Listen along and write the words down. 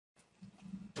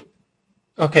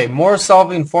Okay, more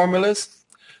solving formulas.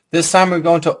 This time we're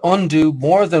going to undo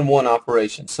more than one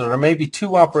operation. So there may be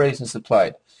two operations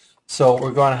applied. So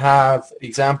we're going to have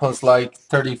examples like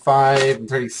 35 and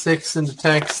 36 in the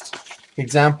text.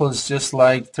 Examples just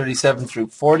like 37 through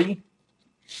 40.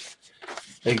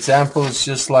 Examples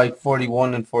just like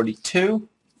 41 and 42.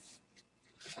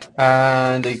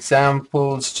 And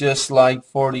examples just like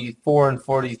 44 and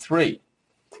 43.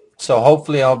 So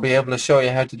hopefully I'll be able to show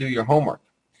you how to do your homework.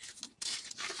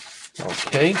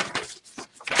 Okay.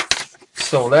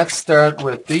 So let's start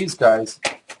with these guys.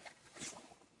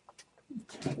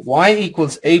 Y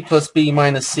equals A plus B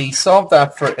minus C. Solve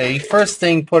that for A. First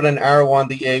thing, put an arrow on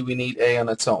the A. We need A on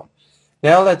its own.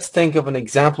 Now let's think of an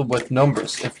example with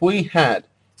numbers. If we had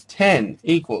 10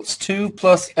 equals 2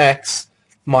 plus X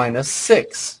minus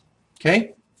 6.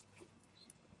 Okay?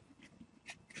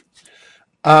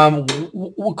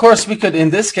 Of course, we could,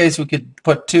 in this case, we could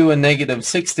put 2 and negative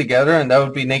 6 together, and that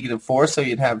would be negative 4. So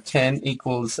you'd have 10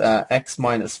 equals X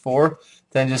minus 4.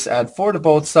 Then just add 4 to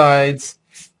both sides.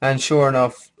 And sure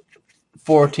enough,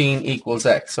 14 equals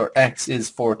X, or X is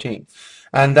 14.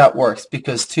 And that works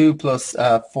because 2 plus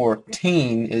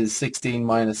 14 is 16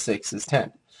 minus 6 is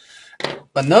 10.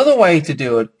 Another way to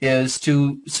do it is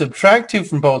to subtract 2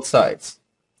 from both sides.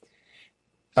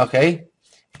 Okay?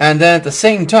 And then at the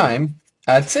same time,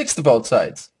 add 6 to both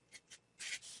sides.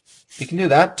 You can do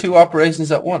that, 2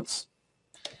 operations at once.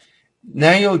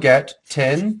 Now you'll get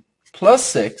 10 plus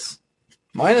 6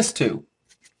 minus 2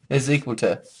 is equal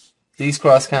to, these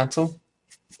cross cancel.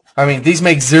 I mean, these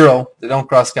make 0. They don't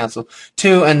cross cancel.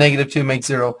 2 and negative 2 make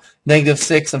 0. Negative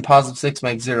 6 and positive 6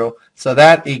 make 0. So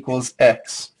that equals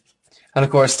X. And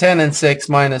of course, 10 and 6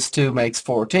 minus 2 makes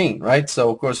 14, right? So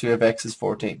of course we have X is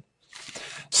 14.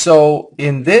 So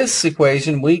in this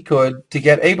equation, we could, to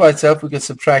get A by itself, we could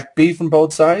subtract B from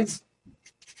both sides.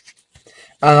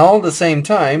 And all at the same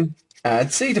time,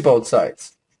 add C to both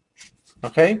sides.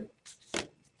 Okay?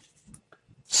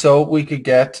 So we could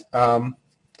get,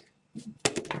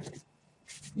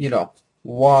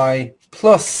 Y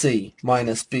plus C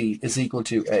minus B is equal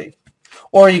to A.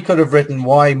 Or you could have written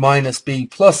Y minus B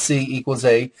plus C equals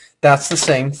A. That's the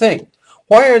same thing.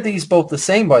 Why are these both the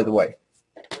same, by the way?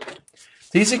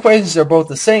 These equations are both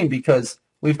the same because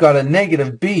we've got a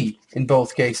negative B in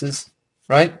both cases,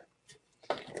 right?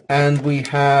 And we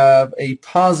have a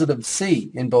positive C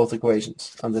in both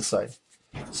equations on this side.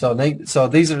 So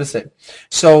these are the same.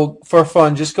 So for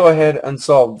fun, just go ahead and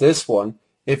solve this one.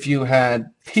 If you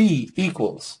had P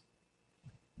equals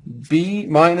B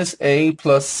minus A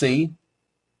plus C,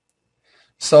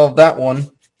 solve that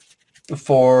one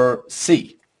for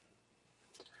C.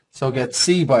 So get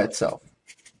C by itself.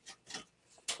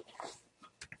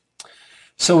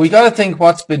 So we got to think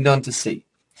what's been done to C.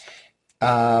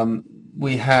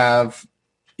 We have,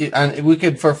 and we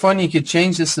could, for fun, you could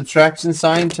change the subtraction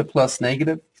sign to plus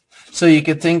negative. So you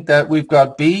could think that we've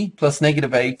got B plus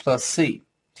negative A plus C.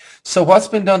 So what's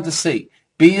been done to C?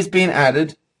 B is being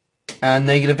added and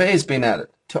negative A is being added.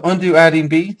 To undo adding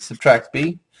B, subtract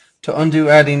B. To undo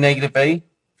adding negative A,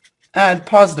 add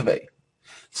positive A.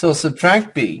 So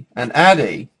subtract B and add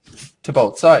A to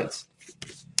both sides.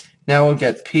 Now we'll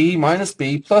get P minus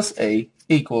B plus A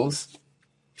equals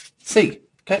C.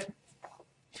 Okay?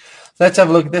 Let's have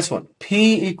a look at this one.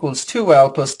 P equals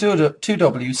 2L plus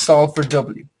 2W, solve for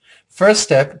W. First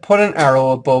step, put an arrow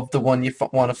above the one you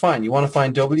want to find. You want to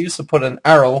find W, so put an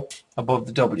arrow above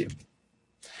the W.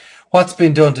 What's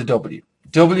been done to W?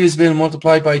 W has been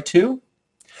multiplied by 2.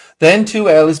 Then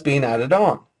 2L is being added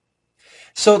on.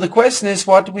 So the question is,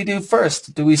 what do we do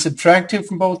first? Do we subtract 2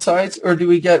 from both sides, or do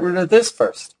we get rid of this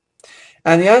first?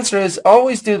 And the answer is,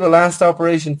 always do the last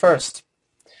operation first.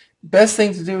 Best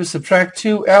thing to do is subtract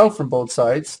 2L from both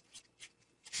sides,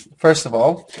 first of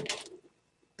all,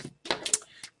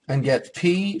 and get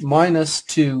P minus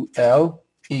 2L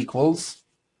equals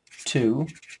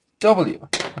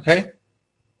 2W. Okay?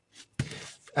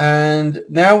 And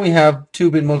now we have 2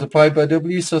 being multiplied by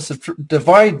W, so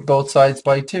divide both sides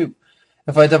by 2.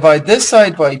 If I divide this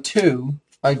side by 2,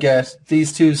 I get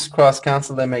these 2's cross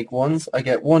cancel, they make 1s. I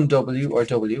get 1W or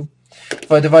W.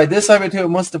 If I divide this side by 2, I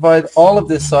must divide all of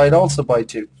this side also by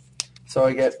 2. So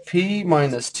I get P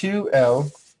minus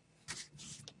 2L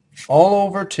all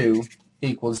over 2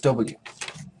 equals W.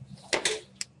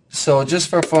 So just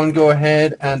for fun, go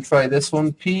ahead and try this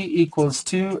one. P equals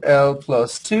 2L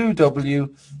plus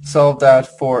 2W. Solve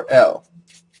that for L.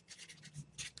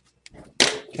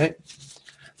 Okay.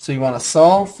 So you want to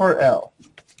solve for L.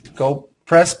 Go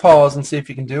press pause and see if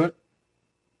you can do it.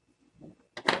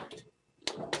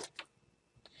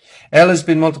 L has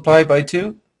been multiplied by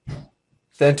 2.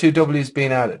 Then 2W is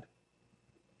being added.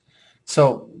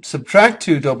 So subtract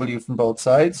 2w from both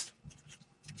sides,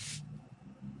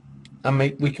 and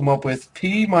we come up with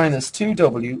p minus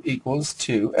 2w equals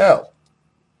 2l.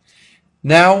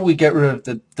 Now we get rid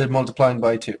of the multiplying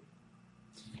by 2.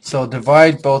 So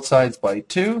divide both sides by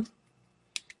 2,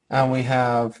 and we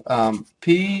have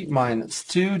p minus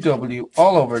 2w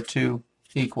all over 2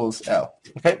 equals l.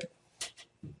 Okay?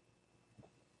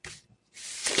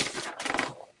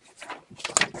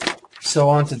 So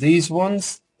on to these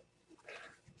ones.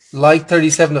 Like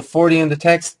 37 to 40 in the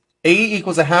text, a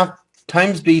equals a half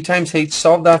times b times h.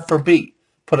 Solve that for b.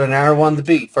 Put an arrow on the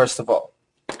b first of all.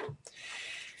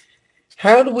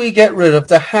 How do we get rid of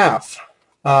the half?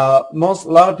 A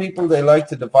lot of people, they like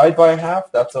to divide by a half.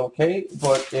 That's okay,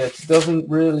 but it doesn't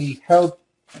really help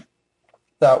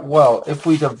that well. If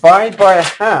we divide by a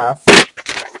half,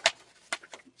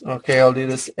 okay, I'll do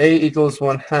this. A equals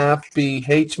 1/2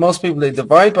 bh. Most people, they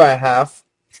divide by a half.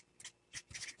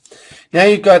 Now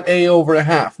you've got a over a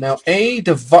half. Now a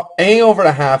over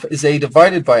a half is a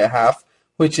divided by a half,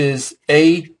 which is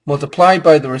a multiplied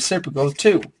by the reciprocal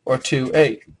 2, or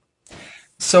 2a.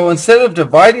 So instead of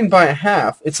dividing by a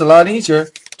half, it's a lot easier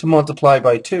to multiply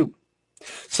by 2.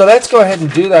 So let's go ahead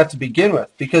and do that to begin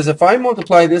with, because if I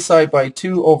multiply this side by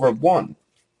 2 over 1,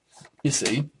 you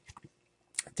see,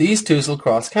 these 2's will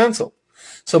cross cancel.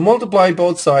 So multiply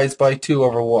both sides by 2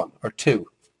 over 1, or 2.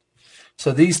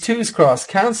 So these 2's cross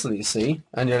cancel, you see,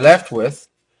 and you're left with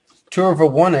 2 over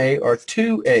 1a, or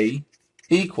 2a,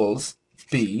 equals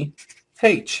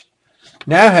bh.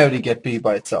 Now how do you get b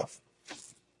by itself?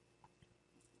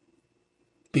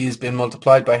 B has been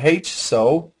multiplied by h,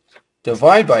 so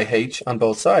divide by h on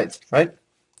both sides, right?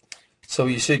 So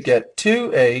you should get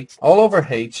 2a all over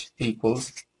h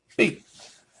equals b.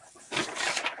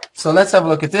 So let's have a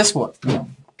look at this one.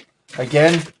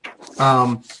 Again,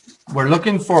 we're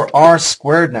looking for r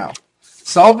squared now.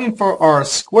 Solving for r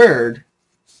squared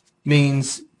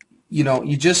means, you know,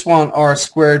 you just want r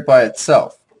squared by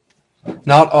itself.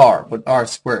 Not r, but r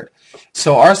squared.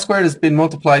 So r squared has been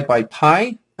multiplied by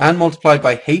pi, and multiplied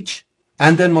by h,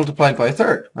 and then multiplied by a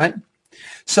third, right?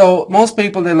 So most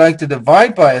people, they like to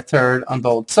divide by a third on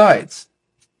both sides.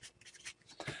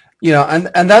 You know,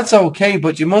 and that's okay,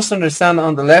 but you must understand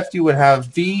on the left you would have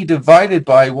v divided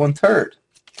by 1/3.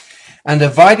 And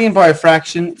dividing by a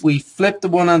fraction, we flip the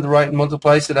one on the right and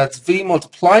multiply, so that's v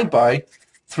multiplied by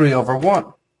 3 over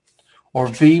 1. Or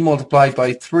v multiplied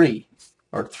by 3,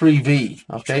 or 3v,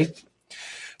 okay?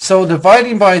 So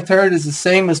dividing by a third is the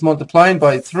same as multiplying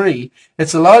by 3.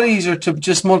 It's a lot easier to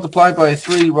just multiply by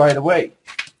 3 right away.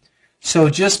 So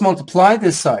just multiply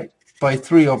this side by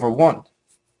 3 over 1.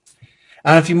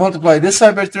 And if you multiply this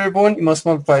side by 3 over 1, you must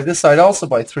multiply this side also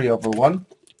by 3 over 1.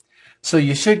 So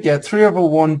you should get 3 over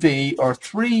 1v, or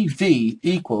 3v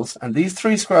equals, and these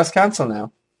 3's cross cancel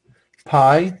now,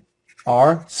 pi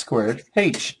r squared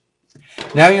h.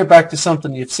 Now you're back to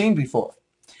something you've seen before.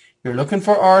 You're looking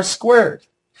for r squared.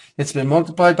 It's been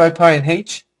multiplied by pi and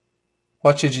h.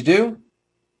 What should you do?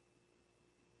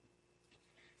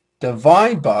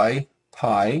 Divide by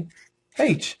pi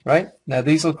h, right? Now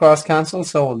these will cross cancel,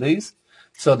 so will these.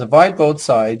 So divide both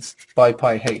sides by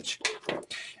pi h.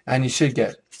 And you should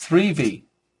get 3v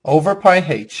over pi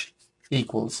h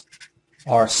equals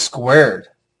r squared.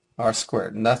 R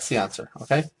squared, and that's the answer,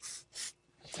 okay?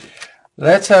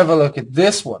 Let's have a look at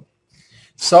this one.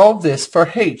 Solve this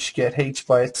for h, get h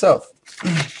by itself.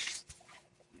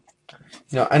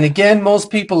 You know, and again, most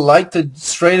people like to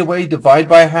straight away divide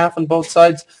by a half on both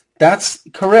sides. That's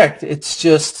correct. It's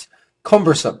just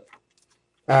cumbersome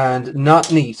and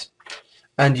not neat.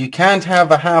 And you can't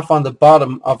have a half on the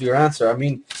bottom of your answer. I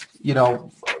mean, you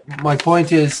know, my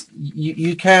point is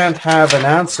you can't have an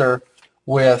answer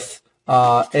with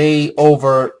a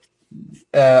over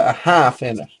a half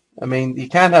in it. I mean, you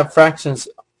can't have fractions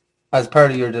as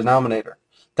part of your denominator.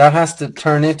 That has to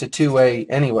turn into 2a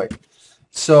anyway.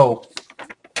 So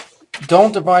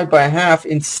don't divide by a half.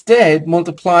 Instead,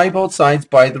 multiply both sides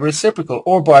by the reciprocal,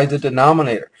 or by the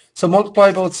denominator. So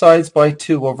multiply both sides by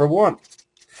 2 over 1.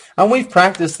 And we've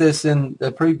practiced this in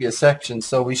the previous section,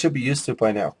 so we should be used to it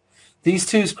by now. These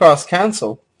 2's cross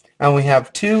cancel, and we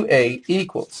have 2a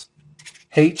equals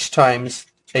h times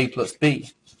a plus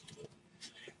b.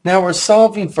 Now we're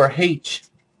solving for h.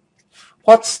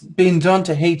 What's being done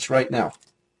to h right now?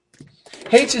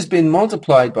 H has been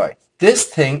multiplied by this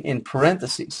thing in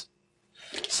parentheses.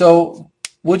 So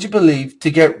would you believe,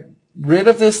 to get rid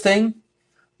of this thing,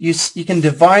 you can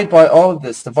divide by all of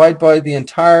this. Divide by the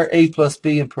entire a plus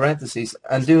b in parentheses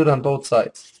and do it on both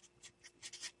sides.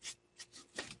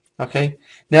 Okay,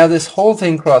 now this whole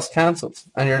thing cross cancels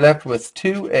and you're left with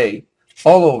 2a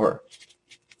all over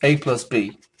a plus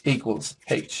b equals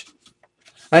h.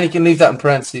 And you can leave that in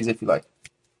parentheses if you like.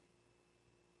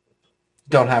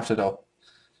 Don't have to though.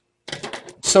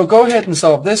 So go ahead and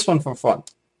solve this one for fun.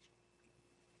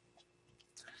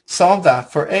 Solve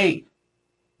that for a.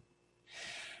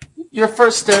 Your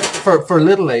first step, for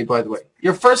little a by the way,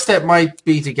 your first step might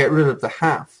be to get rid of the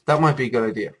half. That might be a good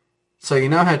idea. So you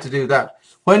know how to do that.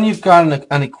 When you've got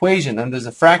an equation and there's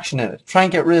a fraction in it, try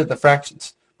and get rid of the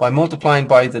fractions by multiplying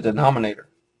by the denominator.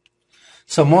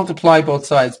 So multiply both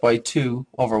sides by 2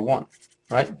 over 1,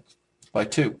 right? By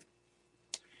 2.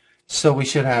 So we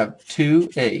should have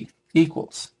 2a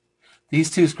equals.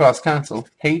 These 2's cross cancel.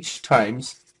 H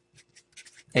times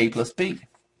a plus b.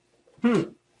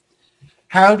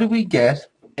 How do we get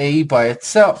a by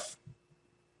itself?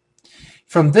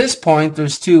 From this point,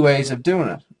 there's two ways of doing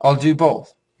it. I'll do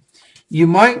both. You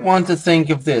might want to think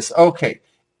of this. Okay,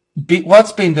 B,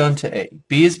 what's been done to a?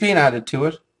 B is being added to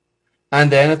it,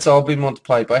 and then it's all been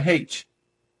multiplied by h.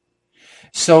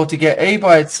 So to get a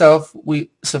by itself,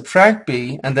 we subtract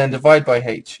b and then divide by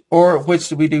h. Or which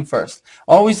do we do first?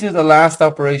 Always do the last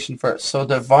operation first. So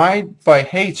divide by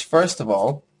h first of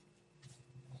all.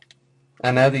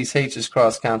 And now these h's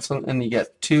cross cancel, and you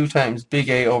get 2 times big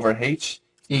A over h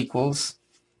equals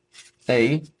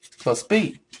a plus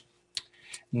b.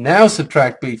 Now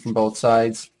subtract b from both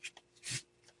sides,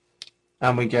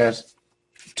 and we get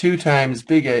 2 times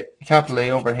big A, capital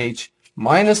A over h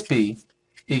minus b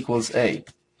equals a.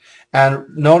 And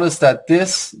notice that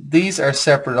these are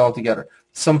separate altogether.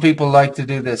 Some people like to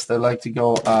do this. They like to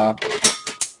go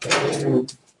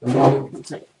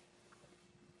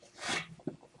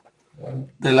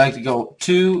they like to go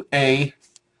 2a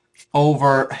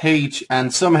over h,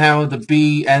 and somehow the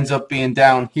b ends up being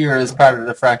down here as part of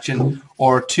the fraction,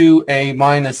 or 2a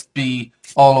minus b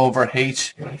all over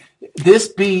h. This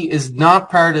b is not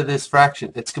part of this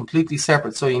fraction. It's completely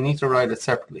separate, so you need to write it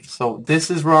separately. So this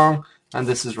is wrong and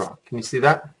this is wrong. Can you see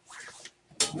that?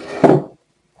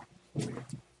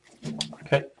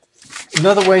 Okay.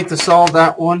 Another way to solve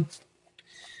that one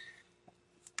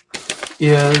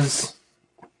is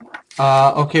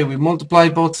okay, we multiply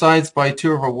both sides by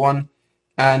 2 over 1,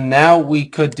 and now we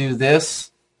could do this,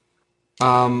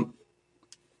 and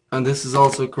this is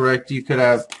also correct. You could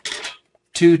have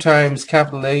 2 times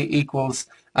capital A equals,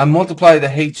 and multiply the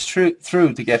h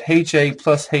through to get HA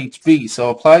plus HB.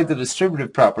 So apply the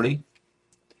distributive property,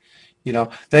 you know.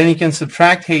 Then you can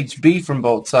subtract HB from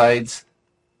both sides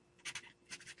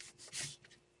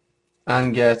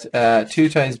and get 2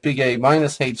 times big A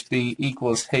minus HB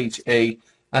equals HA,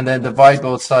 and then divide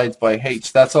both sides by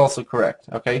h. That's also correct,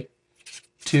 okay?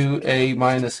 2a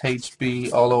minus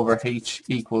hb all over h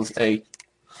equals a.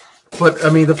 But, I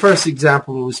mean, the first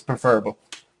example was preferable.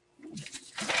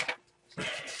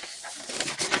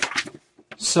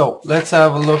 So, let's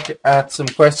have a look at some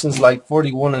questions like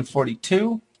 41 and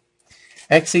 42.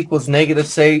 X equals negative,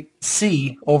 say,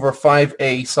 c over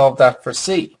 5a. Solve that for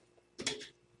c.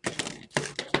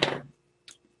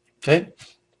 Okay?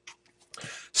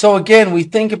 So again, we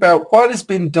think about what has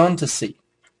been done to c.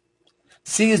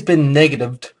 c has been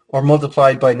negatived or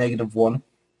multiplied by -1.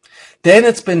 Then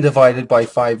it's been divided by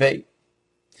 5a.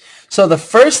 So the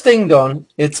first thing done,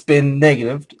 it's been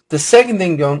negatived. The second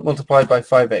thing done, multiplied by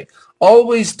 5a.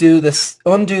 Always do this,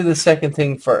 undo the second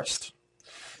thing first.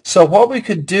 So what we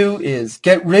could do is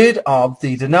get rid of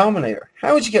the denominator.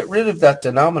 How would you get rid of that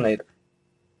denominator?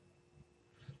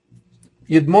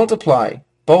 You'd multiply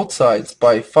both sides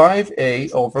by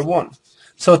 5a over 1.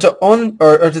 So to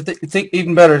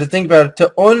even better, to think about it,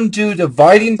 to undo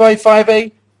dividing by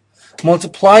 5a,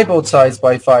 multiply both sides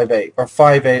by 5a, or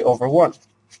 5a over 1,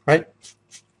 right?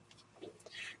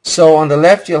 So on the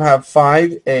left you'll have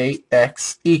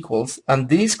 5ax equals, and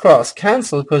these cross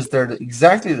cancel because they're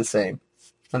exactly the same,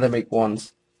 and they make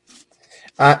 1s,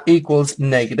 equals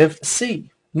negative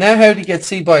c. Now how do you get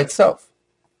c by itself?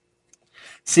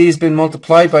 C has been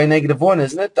multiplied by -1,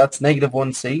 isn't it? That's negative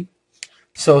 1c.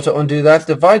 So to undo that,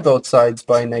 divide both sides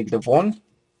by -1.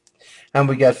 And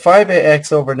we get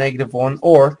 5ax over -1,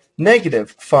 or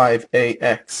negative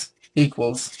 5ax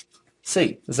equals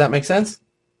c. Does that make sense?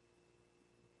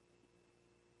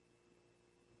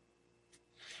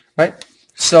 Right?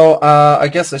 So I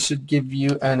guess I should give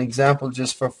you an example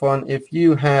just for fun. If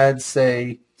you had,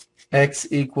 say, x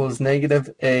equals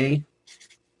negative a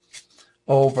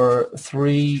over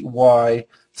 3y,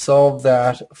 solve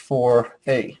that for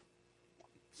a.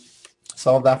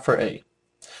 Solve that for a.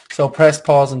 So press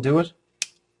pause and do it.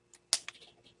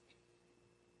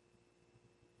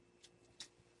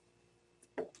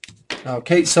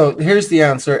 Okay, so here's the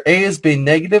answer. A has been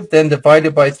negative, then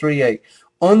divided by 3a.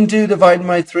 undo dividing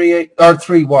by 3a, or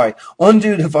 3y.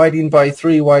 Undo dividing by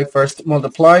 3y first,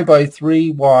 multiply by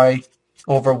 3y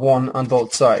over 1 on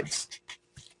both sides.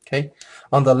 Okay.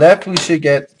 On the left we should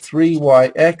get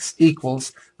 3yx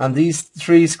equals, and these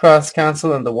 3's cross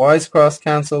cancel and the y's cross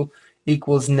cancel,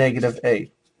 equals negative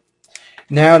a.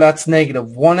 Now that's negative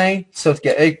 1a, so to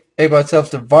get a by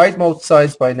itself, divide both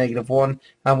sides by negative 1,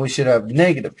 and we should have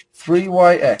negative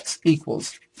 3yx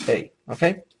equals a.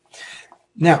 Okay?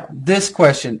 Now, this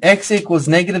question, x equals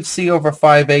negative c over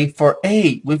 5a for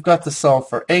a. We've got to solve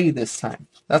for a this time.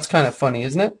 That's kind of funny,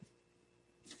 isn't it?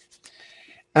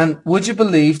 And would you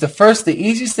believe the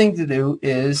easiest thing to do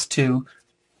is to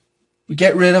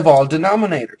get rid of all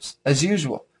denominators, as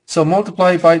usual. So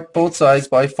multiply by both sides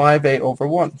by 5a over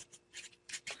 1.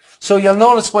 So you'll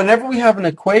notice whenever we have an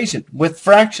equation with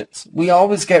fractions, we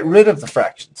always get rid of the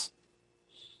fractions.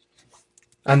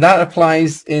 And that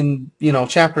applies in,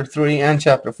 chapter 3 and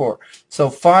chapter 4. So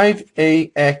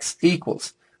 5ax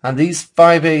equals, and these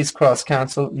 5a's cross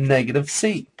cancel, negative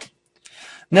c.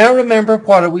 Now remember,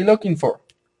 what are we looking for?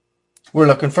 We're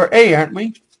looking for a, aren't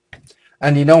we?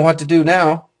 And you know what to do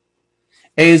now.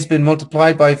 A has been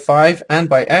multiplied by 5 and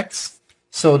by x.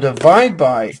 So divide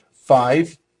by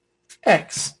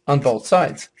 5x on both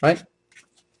sides, right?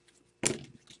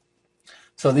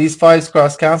 So these 5's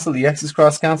cross cancel, the x's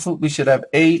cross cancel. We should have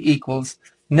a equals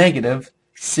negative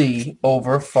c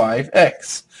over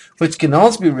 5x, which can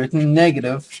also be written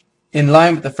negative, in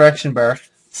line with the fraction bar,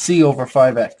 c over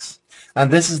 5x. And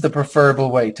this is the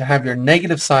preferable way, to have your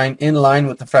negative sign in line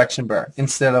with the fraction bar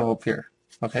instead of up here.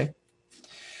 Okay?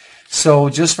 So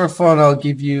just for fun, I'll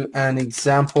give you an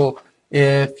example.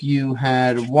 If you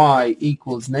had y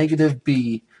equals negative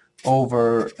b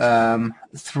over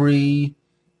 3a,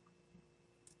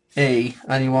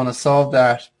 and you want to solve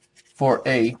that for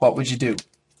a, what would you do?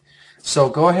 So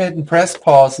go ahead and press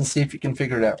pause and see if you can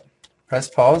figure it out. Press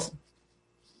pause.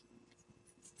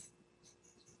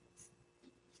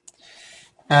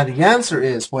 And the answer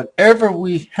is, whenever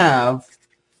we have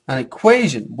an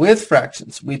equation with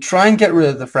fractions, we try and get rid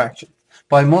of the fraction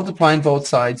by multiplying both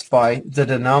sides by the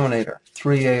denominator,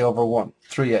 3a over 1,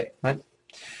 3a, right?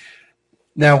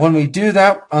 Now when we do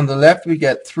that, on the left we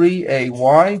get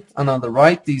 3ay, and on the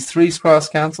right these 3's cross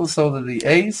cancel, so that the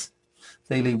a's,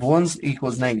 they leave 1's,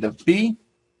 equals negative b.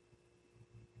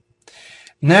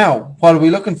 Now, what are we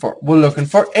looking for? We're looking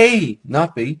for a,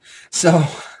 not b. So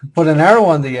put an arrow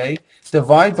on the a,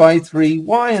 divide by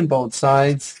 3y on both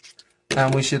sides,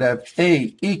 and we should have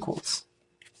a equals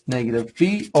negative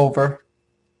b over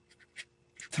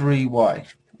 3y.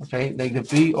 Okay, negative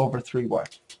b over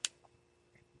 3y.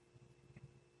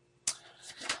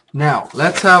 Now,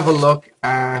 let's have a look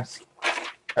at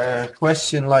a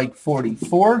question like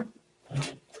 44.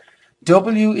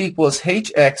 W equals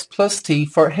hx plus t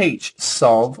for h.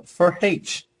 Solve for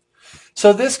h.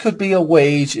 So this could be a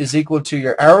wage is equal to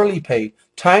your hourly pay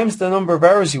times the number of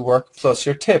hours you work plus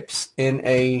your tips in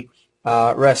a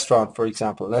restaurant, for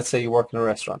example. Let's say you work in a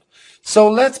restaurant. So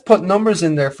let's put numbers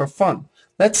in there for fun.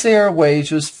 Let's say our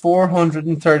wage was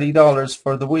 $430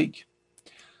 for the week.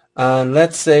 And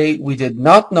let's say we did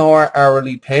not know our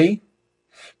hourly pay,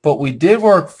 but we did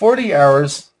work 40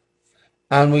 hours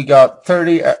and we got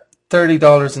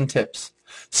 $30 in tips.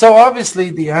 So obviously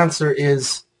the answer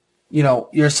is,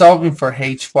 you're solving for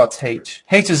h. What's h?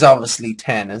 H is obviously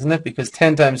 10, isn't it? Because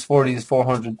 10 times 40 is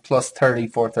 400 plus 30,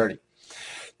 430.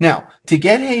 Now, to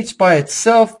get h by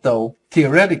itself, though,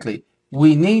 theoretically,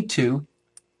 we need to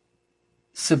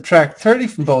subtract 30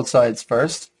 from both sides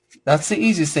first. That's the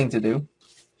easiest thing to do.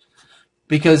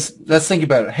 Because let's think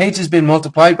about it. H has been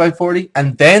multiplied by 40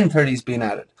 and then 30 is being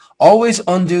added. Always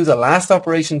undo the last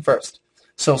operation first.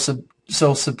 So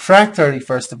subtract 30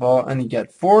 first of all, and you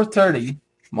get 430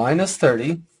 minus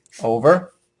 30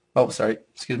 over,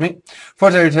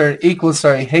 430 equals,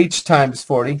 h times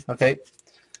 40, okay?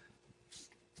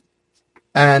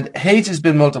 And h has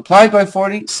been multiplied by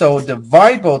 40, so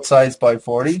divide both sides by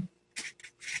 40,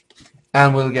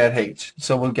 and we'll get h.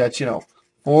 So we'll get,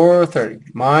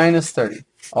 430 minus 30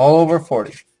 all over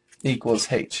 40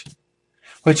 equals h,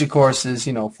 which of course is,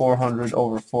 400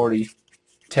 over 40,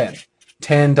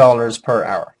 $10 per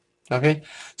hour. Okay,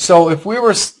 so if we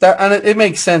were, and it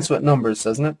makes sense with numbers,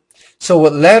 doesn't it? So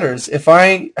with letters, if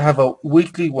I have a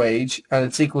weekly wage and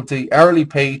it's equal to hourly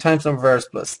pay times number of hours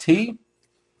plus t,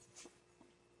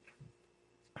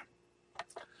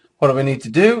 what do we need to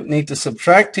do? Need to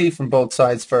subtract t from both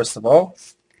sides first of all.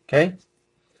 Okay,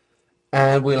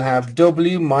 and we'll have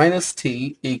w minus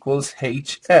t equals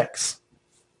hx.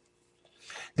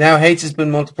 Now h has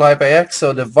been multiplied by x,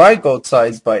 so divide both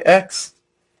sides by x,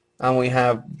 and we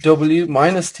have w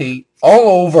minus t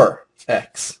all over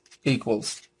x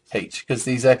equals h, because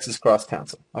these x's cross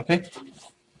cancel. Okay.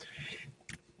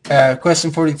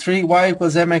 Question 43, y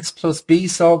equals mx plus b.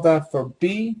 Solve that for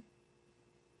b.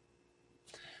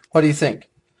 What do you think?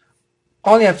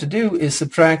 All you have to do is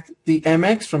subtract the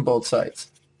mx from both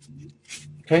sides.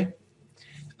 Okay?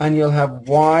 And you'll have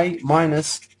y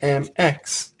minus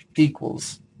mx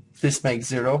equals, this makes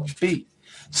 0, b.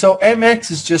 So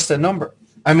mx is just a number.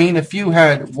 I mean, if you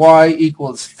had y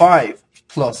equals 5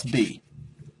 plus b,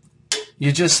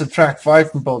 you just subtract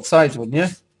 5 from both sides, wouldn't you?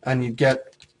 And you'd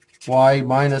get y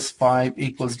minus 5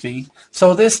 equals b.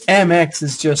 So this mx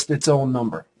is just its own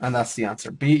number, and that's the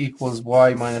answer. b equals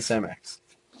y minus mx.